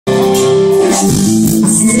All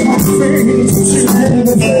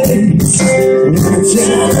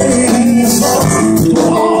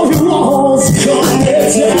your walls come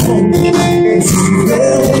down.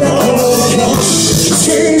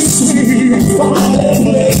 Chase me and find a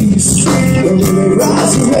place where the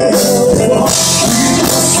rise of hell.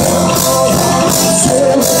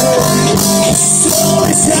 So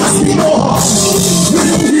it's got me more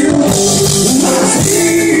with you. My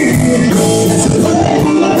team is a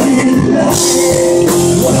lady.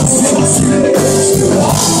 What's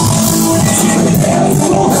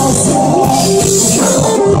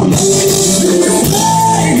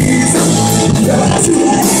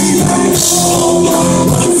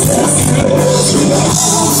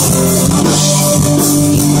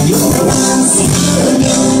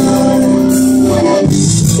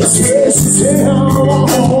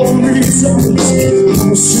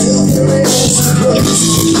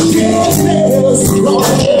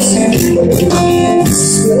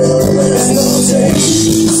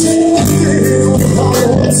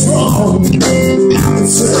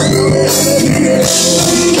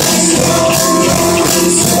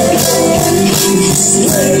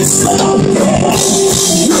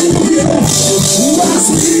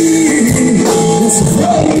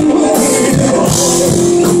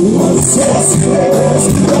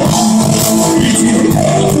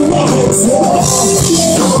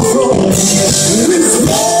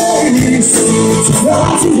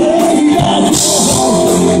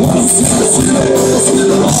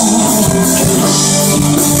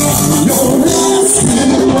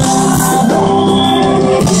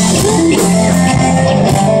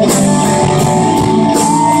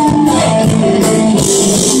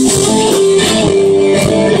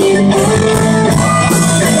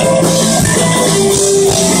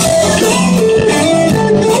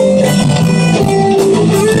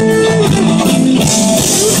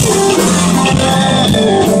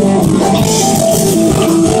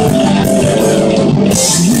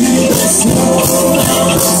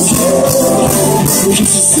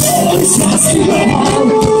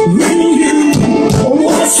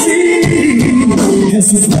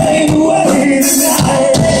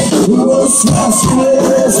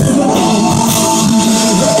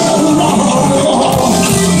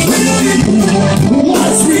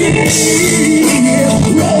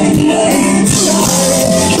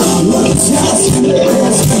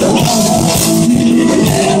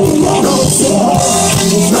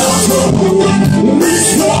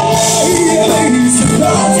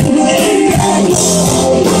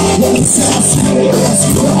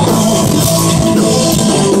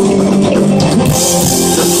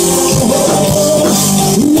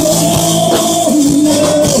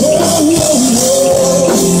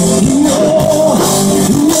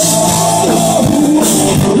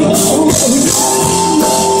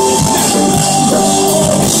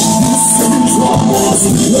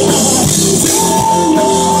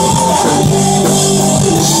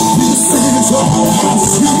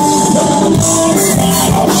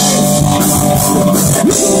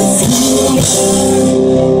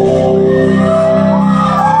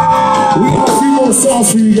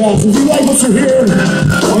for you guys. If you like what you're hearing,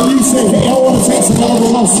 and you say, hey, I want to take some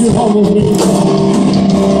album off your home with me.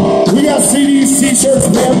 We got CDs, t-shirts,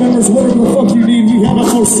 band members, whatever the fuck you need, we have it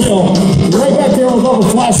for sale. Right back there with all the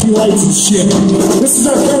flashy lights and shit. This is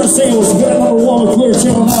our current single. It's been at #1 with Clear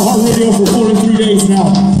Channel iHeartRadio for 43 days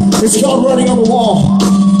now. It's called Running on the Wall,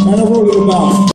 and I wrote it about.